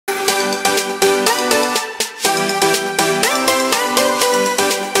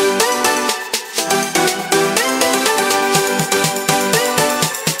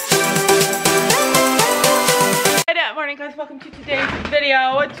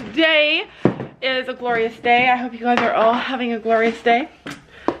Today is a glorious day. I hope you guys are all having a glorious day.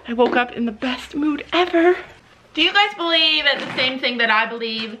 I woke up in the best mood ever. Do you guys believe in the same thing that I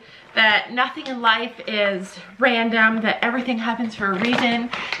believe? That nothing in life is random, that everything happens for a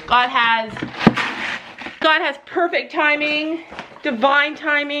reason. God has perfect timing, divine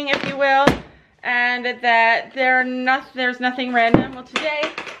timing, if you will, and that there's nothing random. Well, today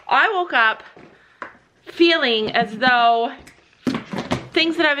I woke up feeling as though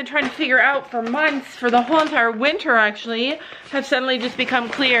things that I've been trying to figure out for months, for the whole entire winter actually, have suddenly just become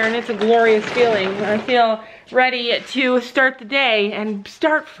clear, and it's a glorious feeling. I feel ready to start the day and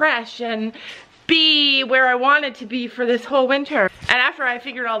start fresh and be where I wanted to be for this whole winter. And after I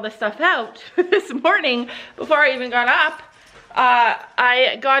figured all this stuff out this morning, before I even got up,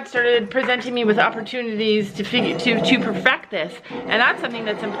 God started presenting me with opportunities to perfect this, and that's something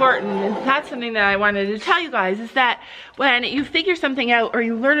that's important. And that's something that I wanted to tell you guys, is that when you figure something out or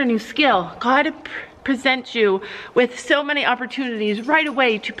you learn a new skill, God presents you with so many opportunities right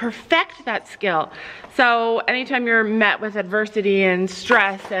away to perfect that skill. So anytime you're met with adversity and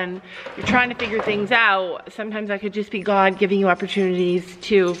stress and you're trying to figure things out, sometimes that could just be God giving you opportunities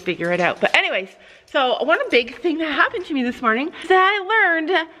to figure it out. But anyways, so one big thing that happened to me this morning is that I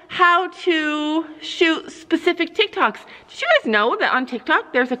learned how to shoot specific TikToks. Did you guys know that on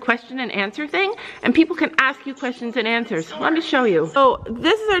TikTok there's a question and answer thing, and people can ask you questions and answers? Let me show you. So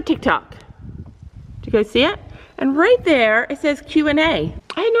this is our TikTok. Do you guys see it? And right there it says Q&A.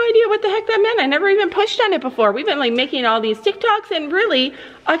 I had no idea what the heck that meant. I never even pushed on it before. We've been like making all these TikToks, and really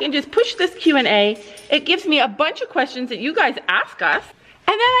I can just push this Q&A. It gives me a bunch of questions that you guys ask us,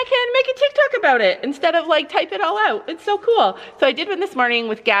 and then I can make a TikTok about it instead of like type it all out. It's so cool. So I did one this morning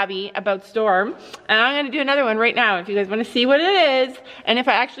with Gabby about Storm, and I'm gonna do another one right now. If you guys wanna see what it is, and if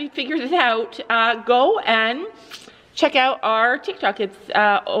I actually figured it out, go and check out our TikTok. It's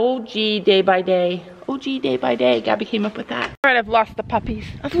OG Day by Day. OG Day by Day. Gabby came up with that. All right, I've lost the puppies.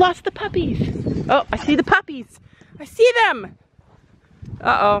 I've lost the puppies. Oh, I see the puppies. I see them.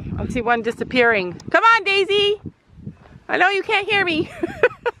 Uh-oh, I see one disappearing. Come on, Daisy. I know you can't hear me.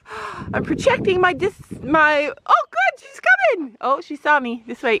 I'm projecting my oh good, she's coming. Oh, she saw me.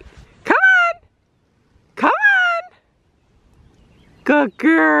 This way. Come on. Come on. Good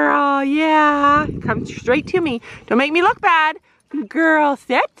girl, yeah. Come straight to me. Don't make me look bad. Good girl,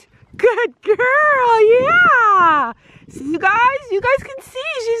 sit. Good girl, yeah. See, you guys can see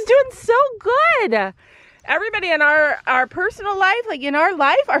she's doing so good. Everybody in our personal life, like in our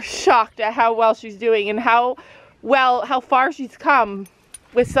life, are shocked at how well she's doing and how far she's come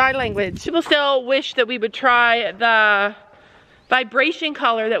with sign language. People still wish that we would try the vibration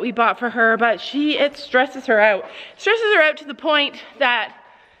collar that we bought for her, but it stresses her out. It stresses her out to the point that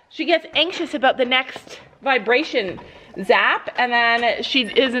she gets anxious about the next vibration zap, and then she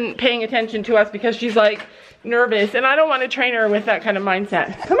isn't paying attention to us because she's like nervous, and I don't want to train her with that kind of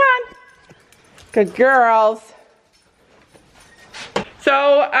mindset. Come on. Good girls. So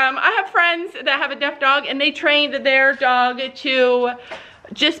I have friends that have a deaf dog, and they trained their dog to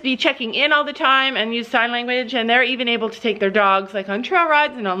just be checking in all the time and use sign language, and they're even able to take their dogs like on trail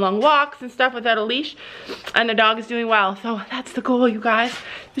rides and on long walks and stuff without a leash, and the dog is doing well. So that's the goal, you guys.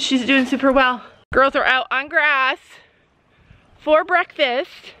 She's doing super well. Girls are out on grass for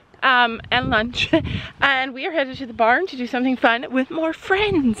breakfast and lunch, and we are headed to the barn to do something fun with more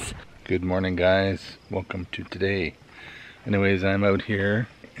friends. Good morning, guys. Welcome to today. Anyways, I'm out here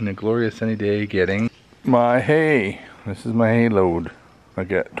in a glorious sunny day getting my hay. This is my hay load. I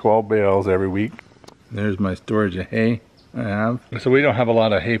get 12 bales every week. There's my storage of hay I have. So we don't have a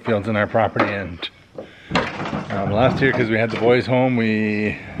lot of hay fields in our property, and last year, because we had the boys home,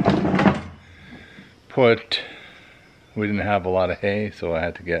 we didn't have a lot of hay, so I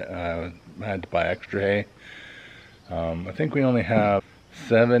had to buy extra hay. I think we only have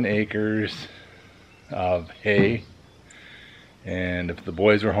 7 acres of hay, and if the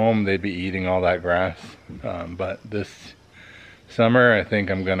boys were home, they'd be eating all that grass. But this summer, I think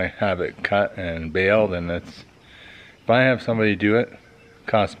I'm gonna have it cut and baled, and if I have somebody do it,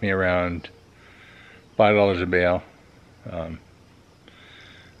 costs me around $5 a bale, and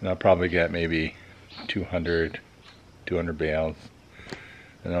I'll probably get maybe 200 bales,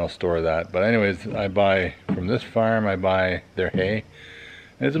 and I'll store that. But anyways, I buy from this farm, I buy their hay,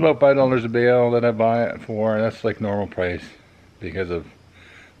 and it's about $5 a bale that I buy it for. That's like normal price, because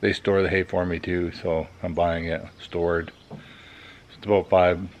they store the hay for me too, so I'm buying it stored. It's about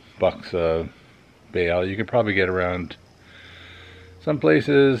 $5 a bale. You could probably get around, some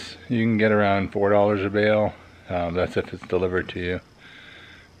places you can get around $4 a bale. That's if it's delivered to you,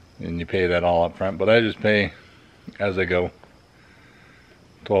 and you pay that all up front. But I just pay as I go.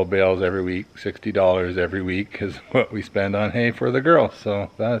 12 bales every week. $60 every week is what we spend on hay for the girls.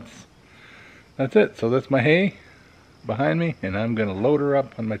 So that's it. So that's my hay behind me, and I'm gonna load her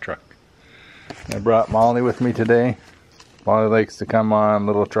up on my truck. I brought Molly with me today. Molly likes to come on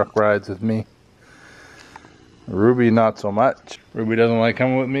little truck rides with me. Ruby not so much. Ruby doesn't like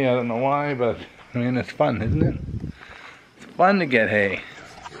coming with me. I don't know why, but I mean, it's fun, isn't it? It's fun to get hay.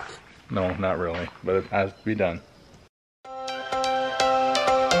 No, not really, but it has to be done.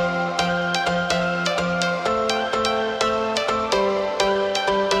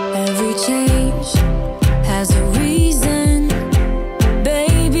 Every change has a reason,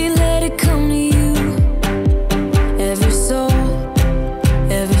 baby, let it come to you. Every soul,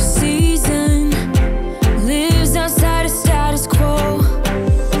 every season lives outside of status quo.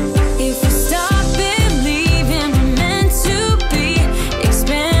 If we stop believing we're meant to be,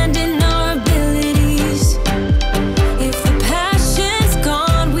 expanding our abilities. If the passion's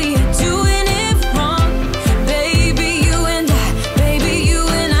gone, we are doing it wrong. Baby, you and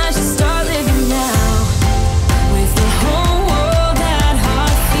I should start living now. With the whole world at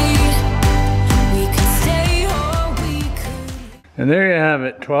our feet, we could stay or we could. And there you have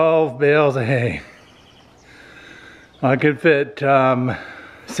it, 12 bales of hay. I could fit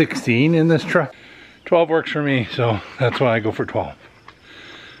 16 in this truck. 12 works for me, so that's why I go for 12.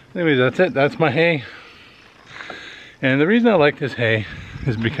 Anyways, that's it. That's my hay. And the reason I like this hay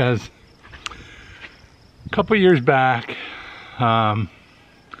is because a couple years back, I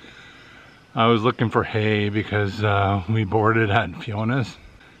was looking for hay because we boarded at Fiona's.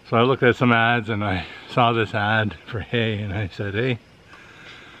 So I looked at some ads and I saw this ad for hay, and I said, hey,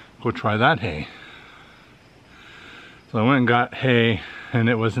 go try that hay. So I went and got hay, and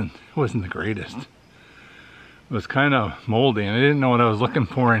it wasn't the greatest. It was kind of moldy, and I didn't know what I was looking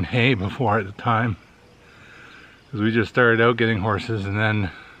for in hay before at the time, because we just started out getting horses. And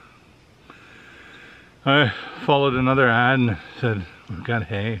then I followed another ad and said, we've got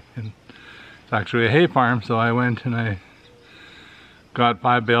hay, and it's actually a hay farm. So I went and I got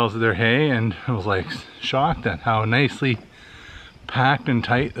 5 bales of their hay, and I was like shocked at how nicely packed and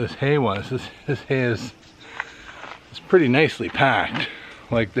tight this hay was. This hay is pretty nicely packed.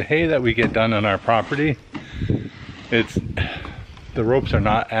 Like the hay that we get done on our property, the ropes are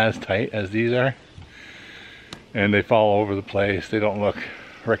not as tight as these are, and they fall over the place. They don't look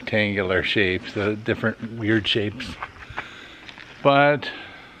rectangular shapes, the different weird shapes. But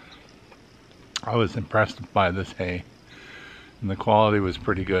I was impressed by this hay, and the quality was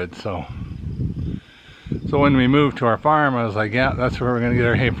pretty good. So when we moved to our farm, I was like, yeah, that's where we're gonna get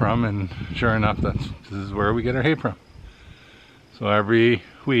our hay from. And sure enough, this is where we get our hay from. So every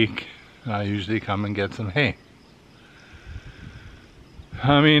week I usually come and get some hay.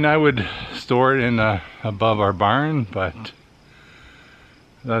 I mean, I would store it in above our barn, but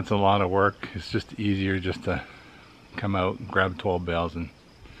that's a lot of work. It's just easier just to come out and grab 12 bales and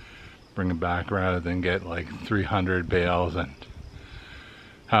bring it back, rather than get like 300 bales and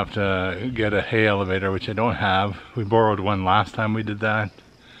have to get a hay elevator, which I don't have. We borrowed one last time we did that,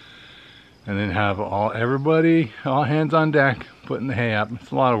 and then have all hands on deck putting the hay up.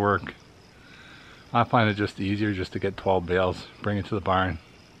 It's a lot of work. I find it just easier just to get 12 bales, bring it to the barn,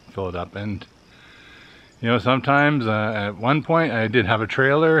 fill it up. And you know, sometimes at one point I did have a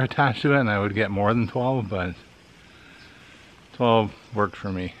trailer attached to it, and I would get more than 12, but 12 worked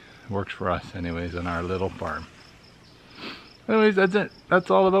for me. It works for us anyways on our little farm. Anyways, that's it. That's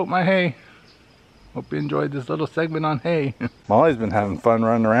all about my hay. Hope you enjoyed this little segment on hay. Molly's been having fun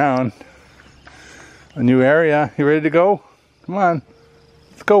running around a new area. You ready to go? Come on,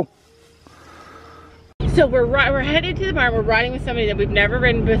 let's go. So we're headed to the barn. We're riding with somebody that we've never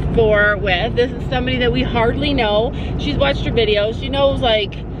ridden before with. This is somebody that we hardly know. She's watched our videos. She knows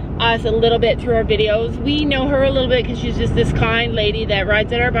like us a little bit through our videos. We know her a little bit because she's just this kind lady that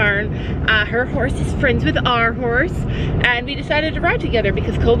rides at our barn. Her horse is friends with our horse, and we decided to ride together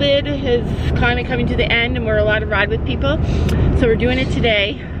because COVID is kind of coming to the end and we're allowed to ride with people. So we're doing it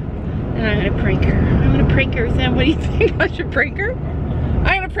today, and I'm gonna prank her. I'm gonna prank her. Sam, what do you think? I should prank her?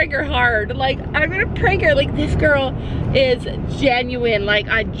 I'm gonna prank her hard. Like, I'm gonna prank her. Like, this girl is genuine, like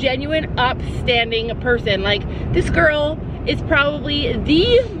a genuine upstanding person. Like, this girl is probably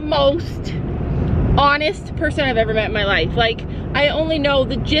the most honest person I've ever met in my life. Like, I only know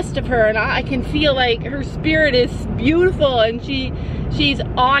the gist of her, and I can feel like her spirit is beautiful, and she's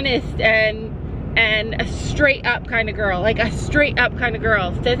honest and a straight up kind of girl. Like a straight up kind of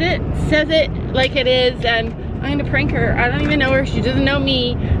girl. Says it like it is. And I'm gonna prank her. I don't even know her. She doesn't know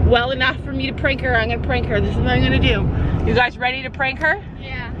me well enough for me to prank her. I'm gonna prank her. This is what I'm gonna do. You guys ready to prank her?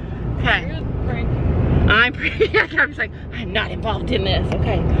 Yeah. Okay. I'm like, I'm not involved in this.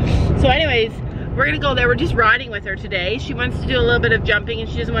 Okay. So anyways, we're gonna go there. We're just riding with her today. She wants to do a little bit of jumping and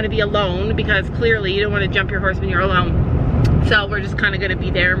she doesn't want to be alone because clearly you don't want to jump your horse when you're alone. So we're just kind of gonna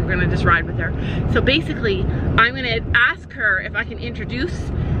be there and we're gonna just ride with her. So basically, I'm gonna ask her if I can introduce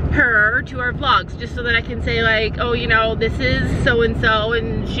her to our vlogs, just so that I can say like, oh, you know, this is so-and-so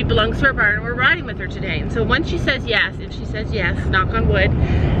and she belongs to our barn and we're riding with her today. And so once she says yes, if she says yes, knock on wood,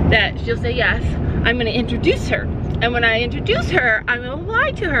 that she'll say yes, I'm gonna introduce her. And when I introduce her, I'm gonna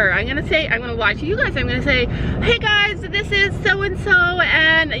lie to her. I'm gonna lie to you guys. I'm gonna say, hey guys, this is so-and-so,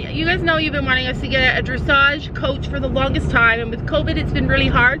 and you guys know you've been wanting us to get a dressage coach for the longest time, and with COVID, it's been really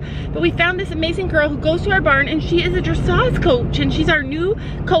hard, but we found this amazing girl who goes to our barn, and she is a dressage coach, and she's our new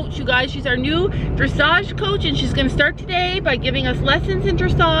coach, you guys. She's our new dressage coach, and she's gonna start today by giving us lessons in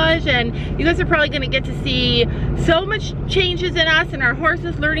dressage, and you guys are probably gonna get to see so much changes in us and our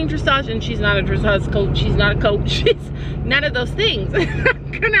horses learning dressage, and she's not a dressage coach, she's not a coach. None of those things.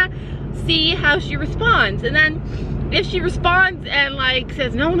 I'm gonna see how she responds, and then if she responds and like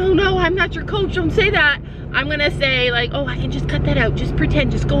says no, I'm not your coach, don't say that, I'm gonna say like, oh, I can just cut that out, just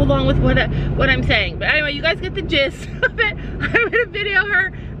pretend, just go along with what I'm saying. But anyway, you guys get the gist of it. I'm gonna video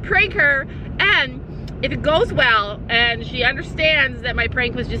her, prank her, and if it goes well and she understands that my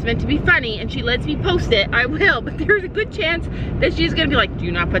prank was just meant to be funny and she lets me post it, I will. But there's a good chance that she's gonna be like,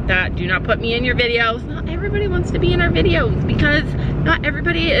 do not put that, do not put me in your videos. Not everybody wants to be in our videos because not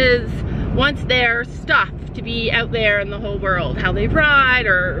everybody wants their stuff to be out there in the whole world, how they ride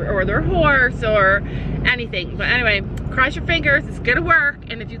or their horse or anything. But anyway, cross your fingers, it's gonna work.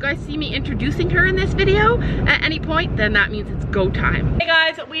 And if you guys see me introducing her in this video at any point, then that means it's go time. Hey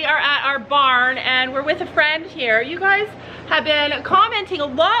guys, we are at our barn and we're with a friend here. You guys have been commenting a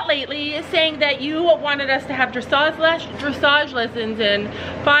lot lately saying that you wanted us to have dressage lessons and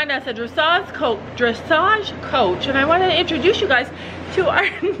find us a dressage coach. And I want to introduce you guys to our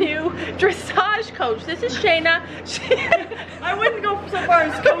new dressage coach. This is Shayna. I wouldn't go so far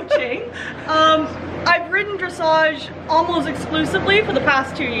as coaching. I've ridden dressage almost exclusively for the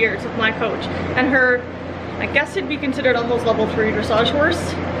past 2 years with my coach, and her, I guess it'd be considered almost level 3 dressage horse.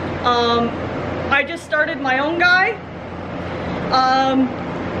 I just started my own guy.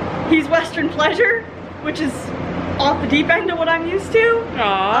 He's Western Pleasure, which is off the deep end of what I'm used to. Aww,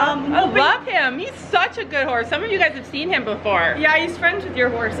 I love him. He's such a good horse. Some of you guys have seen him before. Yeah, he's friends with your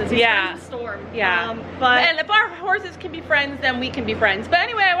horses. He's friends with Storm. Yeah. And if our horses can be friends, then we can be friends. But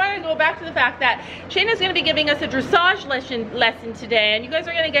anyway, I want to go back to the fact that Shayna's going to be giving us a dressage lesson today, and you guys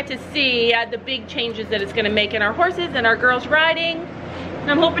are going to get to see the big changes that it's going to make in our horses and our girls riding. And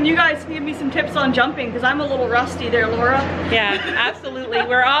I'm hoping you guys can give me some tips on jumping because I'm a little rusty there, Laura. Yeah, absolutely.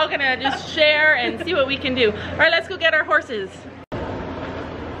 We're all gonna just share and see what we can do. All right, let's go get our horses. All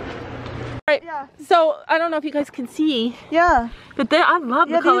right, yeah. So I don't know if you guys can see. Yeah. But I love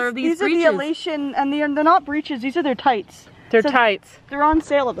the color of these breeches. These are the Elation, and they're not breeches, these are their tights. They're tights. They're on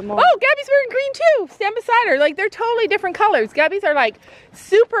sale at the moment. Oh, Gabby's wearing green too. Stand beside her. Like, they're totally different colors. Gabby's are like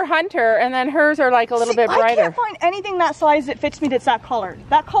super hunter, and then hers are like a little bit brighter. I can't find anything that size that fits me that's that color.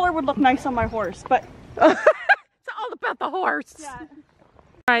 That color would look nice on my horse, but... It's all about the horse. Yeah. All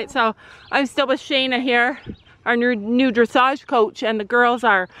right, so I'm still with Shayna here, our new dressage coach, and the girls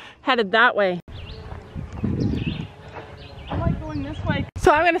are headed that way. I like going this way.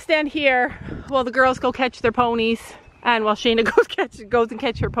 So I'm gonna stand here while the girls go catch their ponies. And while Shayna goes and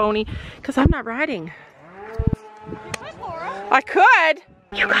catch her pony, because I'm not riding. You could, Laura. I could.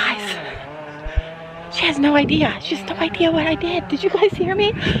 You guys, she has no idea. She has no idea what I did. Did you guys hear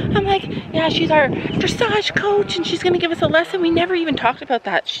me? I'm like, yeah, she's our dressage coach, and she's gonna give us a lesson. We never even talked about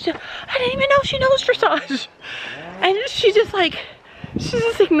that. I didn't even know she knows dressage. And she's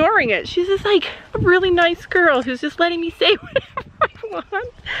just ignoring it. She's just like a really nice girl who's just letting me say whatever I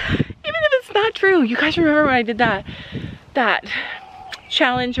want. Even if it's not true. You guys remember when I did that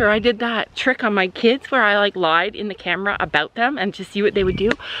challenge, or I did that trick on my kids where I like lied in the camera about them and to see what they would do?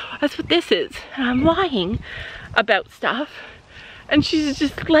 That's what this is. And I'm lying about stuff, and she's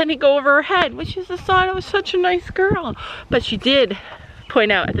just letting it go over her head, which is a sign I was such a nice girl. But she did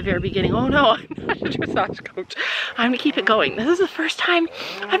point out at the very beginning, oh no, I'm not a dressage coach. I'm gonna keep it going. This is the first time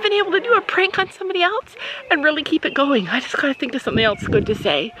I've been able to do a prank on somebody else and really keep it going. I just gotta think of something else good to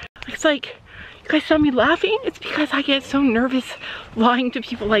say. It's like, you guys saw me laughing? It's because I get so nervous lying to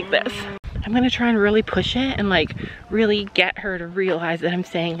people like this. I'm gonna try and really push it and like really get her to realize that I'm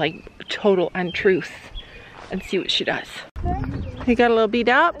saying like total untruth and see what she does. You got a little beat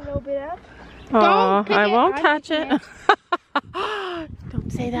up? A little bit up. Oh, I won't touch it.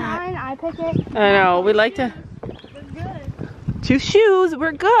 Don't say that. Fine, I pick it. I know, we like to. We're good. 2 shoes,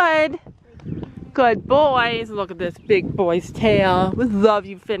 we're good. Good boys. Look at this big boy's tail. We love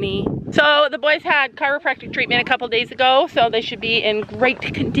you, Finny. So the boys had chiropractic treatment a couple days ago, so they should be in great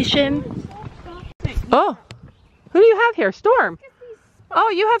condition. Oh, who do you have here? Storm. Oh,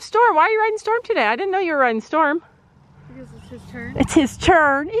 you have Storm. Why are you riding Storm today? I didn't know you were riding Storm. Because it's his turn. It's his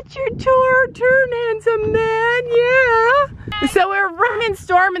turn. It's your turn, handsome man. Yeah. So we're running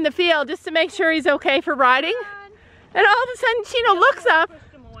Storm in the field just to make sure he's okay for riding. And all of a sudden, Chino looks up.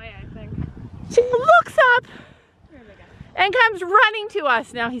 Pushed him away, I think. Chino looks up and comes running to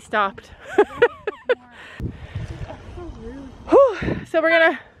us. Now he stopped. So we're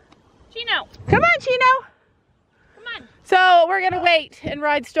gonna. Chino. Come on, Chino. So we're gonna wait and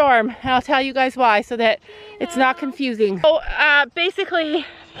ride Storm, and I'll tell you guys why, so that it's not confusing. So basically,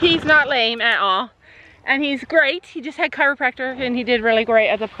 he's not lame at all, and he's great. He just had chiropractor, and he did really great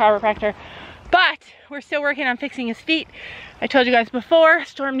as a chiropractor. But we're still working on fixing his feet. I told you guys before,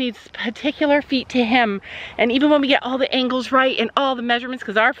 Storm needs particular feet to him, and even when we get all the angles right and all the measurements,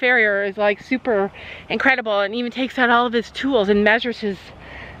 because our farrier is like super incredible, and even takes out all of his tools and measures his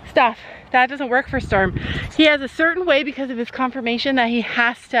stuff. That doesn't work for Storm. He has a certain way because of his conformation that he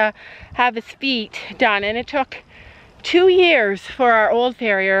has to have his feet done. And it took 2 years for our old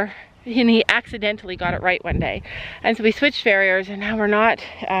farrier, and he accidentally got it right one day. And so we switched farriers, and now we're not,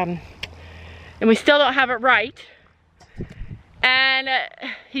 and we still don't have it right. And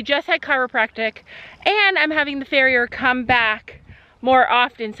he just had chiropractic, and I'm having the farrier come back more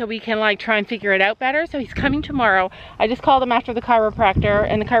often so we can like try and figure it out better. So he's coming tomorrow. I just called him after the chiropractor,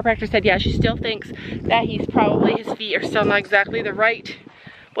 and the chiropractor said, yeah, she still thinks that he's probably, his feet are still not exactly the right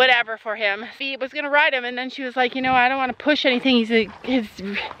whatever for him. He was gonna ride him, and then she was like, you know, I don't want to push anything.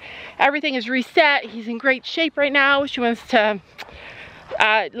 Everything is reset. He's in great shape right now. She wants to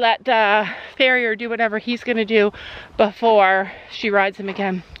let the farrier do whatever he's gonna do before she rides him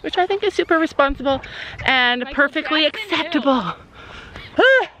again, which I think is super responsible and perfectly acceptable.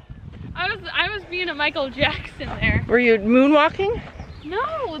 I was being a Michael Jackson there. Were you moonwalking?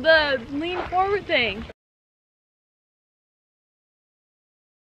 No, the lean forward thing.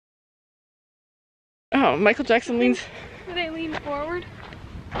 Oh, Michael Jackson leans. Do they lean forward?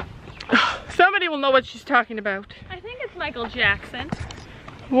 Somebody will know what she's talking about. I think it's Michael Jackson.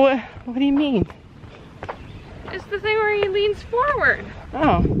 What do you mean? It's the thing where he leans forward.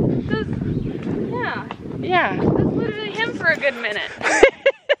 Oh. Yeah. Yeah. That's literally him for a good minute. Literally.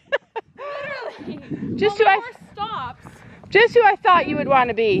 Just well, who stops. Just who I thought you would want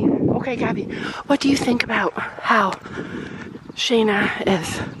to be. Okay, Gabby, what do you think about how Shayna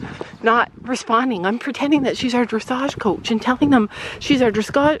is not responding? I'm pretending that she's our dressage coach and telling them she's our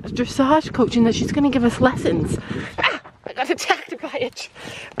dressage coach and that she's going to give us lessons. Ah, I got attacked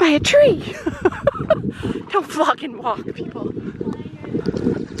by a tree. Don't vlog and walk, people.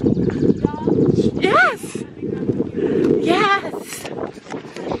 Yes. Yes.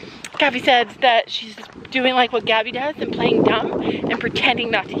 Gabby said that she's doing like what Gabby does and playing dumb and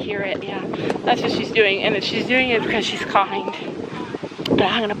pretending not to hear it. Yeah, that's what she's doing, and she's doing it because she's kind. But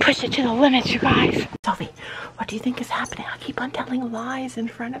I'm gonna push it to the limits, you guys. Sophie, what do you think is happening? I keep on telling lies in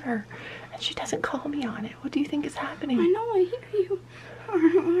front of her, and she doesn't call me on it. What do you think is happening? I know, I hear you. Our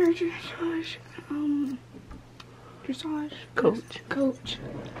dressage, dressage coach.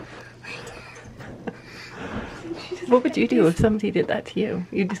 What would you do if somebody did that to you?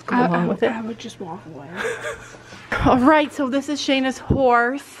 You'd just go along with it? I would just walk away. Alright, so this is Shayna's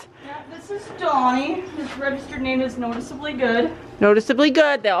horse. Yeah, this is Donnie. His registered name is Noticeably Good. Noticeably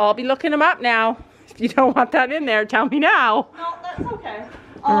Good. They'll all be looking him up now. If you don't want that in there, tell me now. No, that's okay.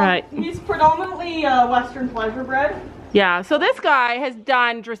 Alright. He's predominantly Western pleasure bred. Yeah, so this guy has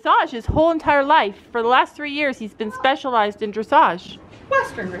done dressage his whole entire life. For the last 3 years, he's been specialized in dressage.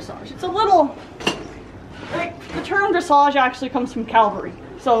 Western dressage. It's a little... Like, the term dressage actually comes from cavalry.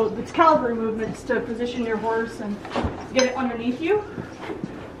 So it's cavalry movements to position your horse and get it underneath you.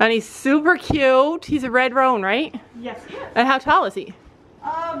 And he's super cute. He's a red roan, right? Yes, he is. And how tall is he?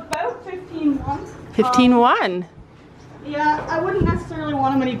 About 15'1". 15'1". Yeah, I wouldn't necessarily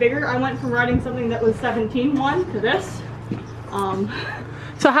want him any bigger. I went from riding something that was 17'1" to this.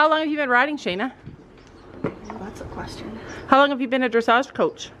 So how long have you been riding, Shayna? That's a question. How long have you been a dressage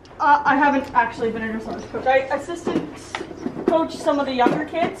coach? I haven't actually been a dressage coach. I assistant coach some of the younger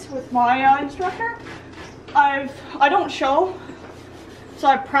kids with my instructor. I don't show, so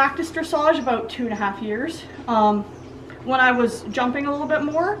I practiced dressage about 2.5 years. When I was jumping a little bit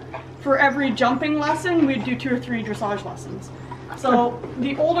more, for every jumping lesson, we'd do 2 or 3 dressage lessons. So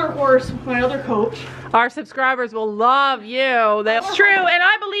the older horse, my other coach. Our subscribers will love you. That's true, and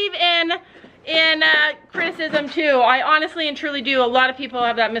I believe in in criticism too. I honestly and truly do. A lot of people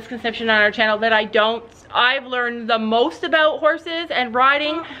have that misconception on our channel that I don't. I've learned the most about horses and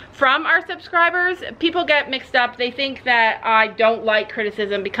riding from our subscribers. People get mixed up. They think that I don't like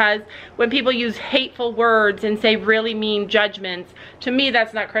criticism because when people use hateful words and say really mean judgments, to me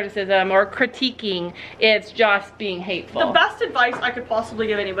that's not criticism or critiquing. It's just being hateful. The best advice I could possibly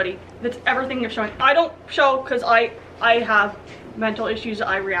give anybody that's everything you're showing. I don't show because I have mental issues.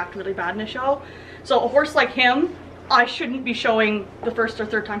 I react really bad in a show. So a horse like him, I shouldn't be showing the first or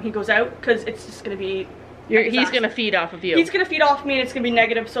third time he goes out because it's just going to be he's going to feed off of you. He's going to feed off me and it's going to be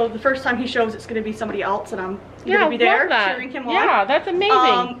negative. So the first time he shows, it's going to be somebody else and I'm going to be there cheering him on. Yeah, that's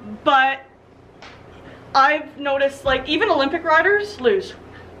amazing. But I've noticed, like, even Olympic riders lose.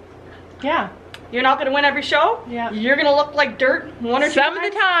 Yeah. You're not going to win every show. Yeah. You're going to look like dirt one or two Some of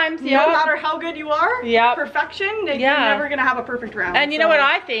the times, yeah. No matter how good you are. Yeah. Perfection. You're never going to have a perfect round. And you know what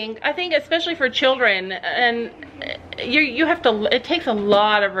I think? I think especially for children, and you have to, it takes a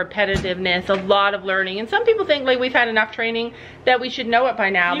lot of repetitiveness, a lot of learning. And some people think like we've had enough training that we should know it by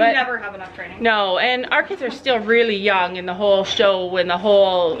now. You never have enough training. No, and our kids are still really young in the whole show and the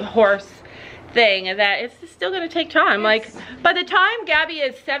whole horse thing, and that it's still going to take time. Like by the time Gabby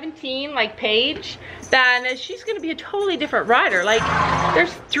is 17, like Paige, then she's going to be a totally different rider. Like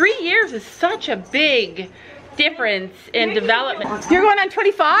there's 3 years is such a big difference in development. You're going on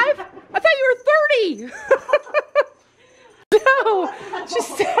 25? I thought you were 30. No, she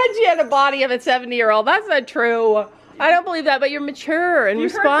said she had a body of a 70-year-old. That's not true. I don't believe that, but you're mature and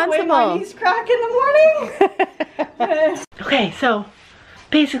responsible. Heard the way my knees crack in the morning. Okay, so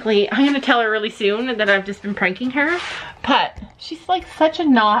basically, I'm going to tell her really soon that I've just been pranking her, but she's like such a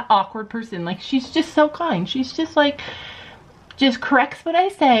not awkward person. Like she's just so kind. She's just like, just corrects what I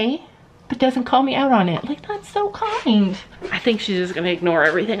say, but doesn't call me out on it. Like that's so kind. I think she's just going to ignore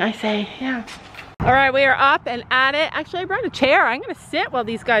everything I say. Yeah. All right, we are up and at it. Actually, I brought a chair. I'm going to sit while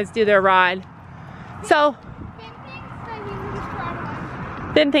these guys do their ride. So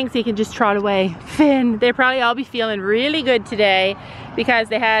Finn thinks he can just trot away. Finn, they probably all be feeling really good today because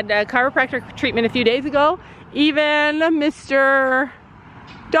they had a chiropractic treatment a few days ago. Even Mr.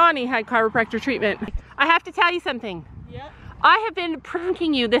 Donnie had chiropractic treatment. I have to tell you something. Yeah. I have been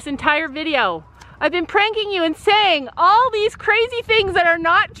pranking you this entire video. I've been pranking you and saying all these crazy things that are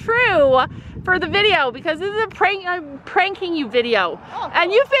not true for the video because this is a prank. I'm pranking you video. Oh, cool.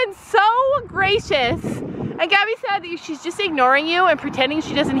 And you've been so gracious. And Gabby said that she's just ignoring you and pretending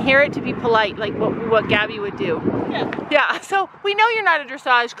she doesn't hear it to be polite, like what Gabby would do. Yeah. Yeah, so we know you're not a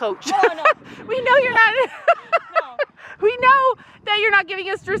dressage coach. No, no. We know you're not. No. We know that you're not giving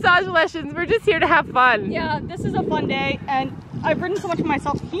us dressage lessons. We're just here to have fun. Yeah, this is a fun day, and I've ridden so much for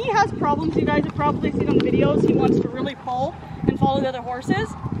myself. He has problems. You guys have probably seen on the videos. He wants to really pull and follow the other horses.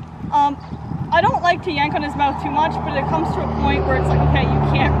 I don't like to yank on his mouth too much, but it comes to a point where it's like, okay, you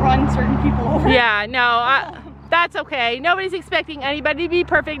can't run certain people over. Yeah, no, that's okay. Nobody's expecting anybody to be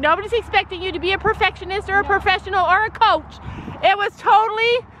perfect. Nobody's expecting you to be a perfectionist or a professional or a coach. It was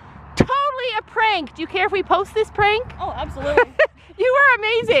totally a prank. Do you care if we post this prank? Oh, absolutely. You were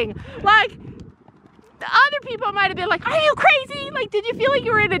amazing. Like, the other people might have been like, are you crazy? Like, did you feel like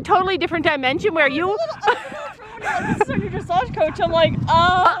you were in a totally different dimension where you... This is our new dressage coach. I'm like, should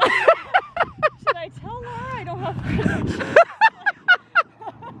I tell Laura I don't have credentials?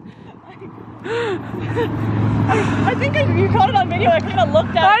 I think you caught it on video. I kind of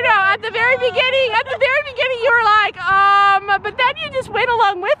looked at I know, at the very beginning you were like, but then you just went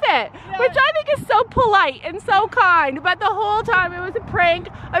along with it, yeah. Which I think is so polite and so kind, but the whole time it was a prank.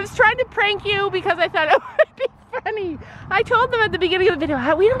 I was trying to prank you because I thought it would be funny. I told them at the beginning of the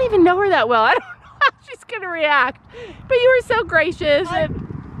video, we don't even know her that well. I don't know how she's gonna react, but you were so gracious. I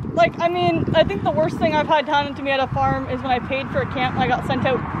think the worst thing I've had done to me at a farm is when I paid for a camp and I got sent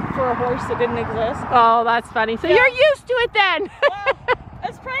out for a horse that didn't exist. Oh, that's funny. So yeah. You're used to it then. Well,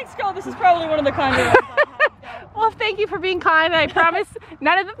 as pranks go, this is probably one of the kinder ones I've had. Yeah. Well, thank you for being kind. I promise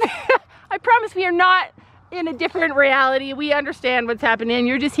I promise we are not in a different reality. We understand what's happening.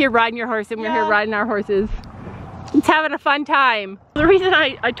 You're just here riding your horse and we're here riding our horses. It's having a fun time. The reason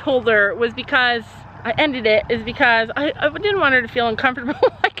I told her was because I ended it is because I didn't want her to feel uncomfortable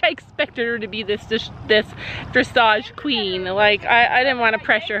like I expected her to be this dressage queen. Like I didn't want to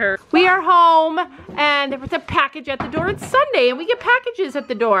pressure her. We are home and there was a package at the door. It's Sunday and we get packages at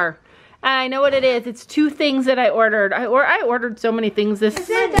the door. And I know what it is. It's 2 things that I ordered. I ordered so many things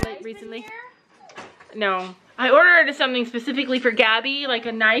recently. No. I ordered something specifically for Gabby, like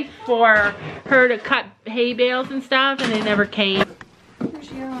a knife for her to cut hay bales and stuff, and it never came.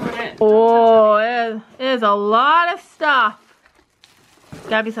 Oh, it is a lot of stuff.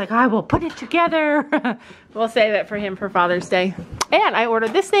 Gabby's like, I will put it together. We'll save it for him for Father's Day. And I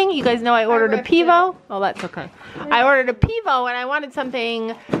ordered this thing. You guys know I ordered a Pivo. Oh, that's okay. I ordered a Pivo and I wanted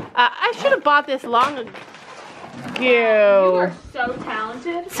something. I should have bought this long ago. You are so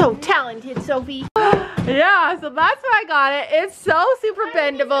talented. So talented, Sophie. Yeah, so that's why I got it. It's so super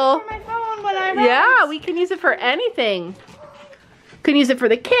bendable. For my phone when I Yeah, we can use it for anything. Can use it for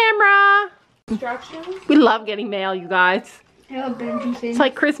the camera. Instructions. We love getting mail, you guys. I love bendy things. It's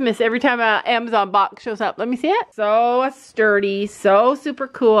like Christmas every time an Amazon box shows up. Let me see it. So sturdy, so super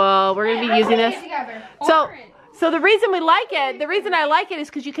cool. We're gonna be using this. So the reason we like it, the reason I like it is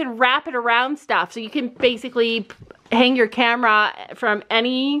because you can wrap it around stuff. So you can basically hang your camera from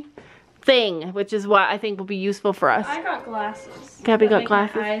anything, which is what I think will be useful for us. I got glasses. Gabby got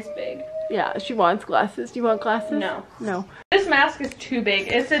glasses. My eyes big. Yeah, she wants glasses. Do you want glasses? No. No. This mask is too big.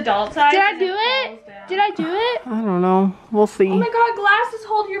 It's adult size. Did I do it? Did I do it? I don't know. We'll see. Oh my god, glasses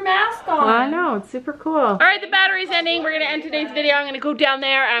hold your mask on. I know, it's super cool. All right, the battery's ending. We're gonna end today's video. I'm gonna go down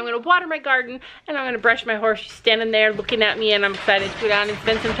there and I'm gonna water my garden and I'm gonna brush my horse. She's standing there looking at me and I'm excited to go down and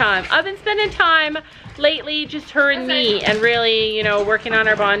spend some time. I've been spending time lately, just her and me, and really, you know, working on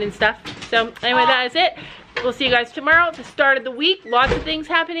our bond and stuff. So anyway, that is it. We'll see you guys tomorrow at the start of the week. Lots of things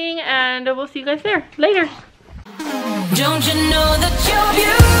happening and we'll see you guys there. Later. Don't you know that you're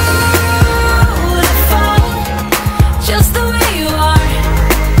beautiful?